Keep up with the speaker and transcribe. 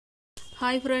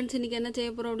Hi friends, இன்னைக்கு என்ன செய்ய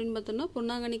போறோம் அப்படினு பார்த்தோம்னா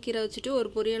பொன்னாங்கண்ணி கீரை வச்சிட்டு ஒரு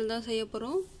பொரியல் தான் செய்ய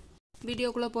போறோம்.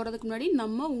 வீடியோக்குள்ள போறதுக்கு முன்னாடி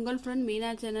நம்ம உங்கள் friend மீனா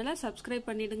சேனலை subscribe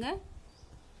பண்ணிடுங்க.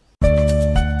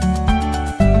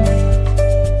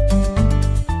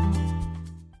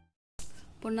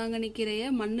 பொன்னாங்கண்ணி கீரையை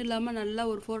மண் இல்லாம நல்லா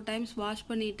ஒரு 4 times வாஷ்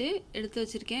பண்ணிட்டு எடுத்து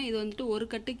வச்சிருக்கேன். இது வந்துட்டு ஒரு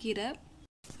கட்டு கீரை.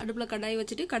 அடுப்புல கடாய்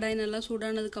வச்சிட்டு கடாய் நல்லா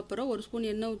சூடானதுக்கு அப்புறம் ஒரு ஸ்பூன்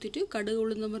எண்ணெய் ஊத்திட்டு கடுகு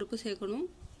உளுந்தம் பருப்பு சேர்க்கணும்.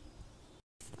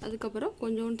 அதுக்கு அப்புறம்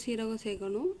கொஞ்சம் சீரகம்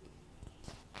சேர்க்கணும்.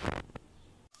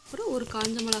 அப்புறம் ஒரு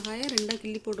காஞ்ச மிளகாயை ரெண்டா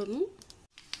கிள்ளி போடணும்.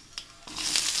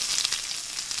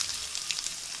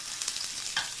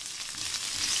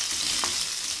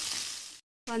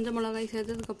 காஞ்ச மிளகாய்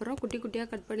சேர்த்ததுக்கு அப்புறம் குட்டி குட்டியா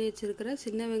கட் பண்ணி வச்சிருக்கிற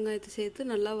சின்ன வெங்காயத்தை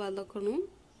சேர்த்து நல்லா வதக்கணும்.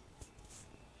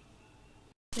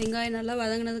 வெங்காயம் நல்லா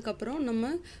வதங்கினதுக்கு அப்புறம்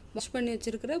நம்ம வாஷ் பண்ணி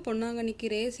வச்சிருக்கிற பொன்னாங்கண்ணி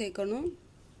கீரையை சேர்க்கணும்.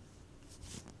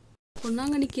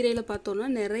 பொன்னாங்கண்ணி கீரையில் பார்த்தோன்னா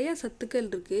நிறைய சத்துக்கள்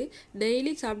இருக்குது.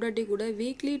 டெய்லி சாப்பிடாட்டி கூட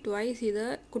வீக்லி ட்வைஸ் இதை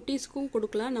குட்டீஸ்க்கும்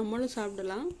கொடுக்கலாம், நம்மளும்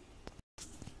சாப்பிடலாம்.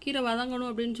 கீரை வதங்கணும்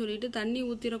அப்படின்னு சொல்லிட்டு தண்ணி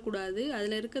ஊற்றிடக்கூடாது.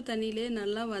 அதில் இருக்க தண்ணியிலே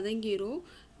நல்லா வதங்கிடும்.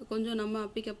 கொஞ்சம் நம்ம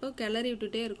அப்பிக்கப்போ கிளறி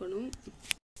விட்டுட்டே இருக்கணும்.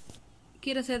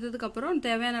 கீரை சேர்த்ததுக்கப்புறம்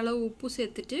தேவையான அளவு உப்பு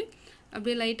சேர்த்துட்டு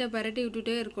அப்படியே லைட்டாக பரட்டி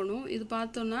விட்டுட்டே இருக்கணும். இது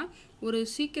பார்த்தோன்னா ஒரு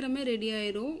சீக்கிரமே ரெடி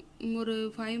ஆயிரும். ஒரு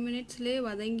 5 minutesலேயே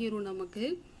வதங்கிடும் நமக்கு.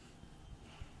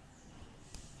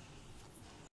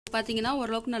 பார்த்தீங்கன்னா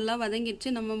ஓரளவுக்கு நல்லா வதங்கிடுச்சு.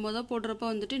 நம்ம போடுறப்ப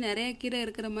வந்துட்டு நிறைய கீரை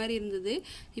இருக்கிற மாதிரி இருந்தது.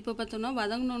 இப்போ பார்த்தோம்னா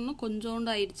வதங்கினோன்னு கொஞ்சோண்டு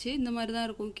ஆயிடுச்சு. இந்த மாதிரி தான்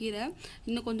இருக்கும் கீரை.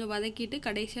 இன்னும் கொஞ்சம் வதக்கிட்டு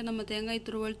கடைசியாக நம்ம தேங்காய்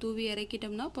துருவல் தூவி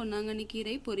இறக்கிட்டோம்னா பொன்னாங்கண்ணி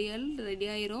கீரை பொரியல் ரெடி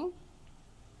ஆயிரும்.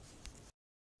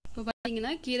 இப்போ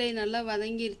பார்த்தீங்கன்னா கீரை நல்லா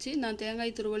வதங்கிருச்சு. நான்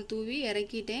தேங்காய் துருவல் தூவி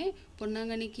இறக்கிட்டேன்.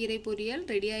 பொன்னாங்கண்ணி கீரை பொரியல்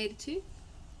ரெடி ஆயிடுச்சு.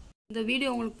 இந்த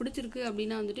வீடியோ உங்களுக்கு பிடிச்சிருக்கு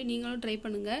அப்படின்னா வந்துட்டு நீங்களும் ட்ரை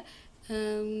பண்ணுங்கள்.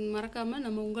 மறக்காமல்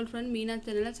நம்ம உங்கள் ஃப்ரெண்ட் மீனா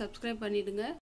சேனலை சப்ஸ்கிரைப் பண்ணிவிடுங்க.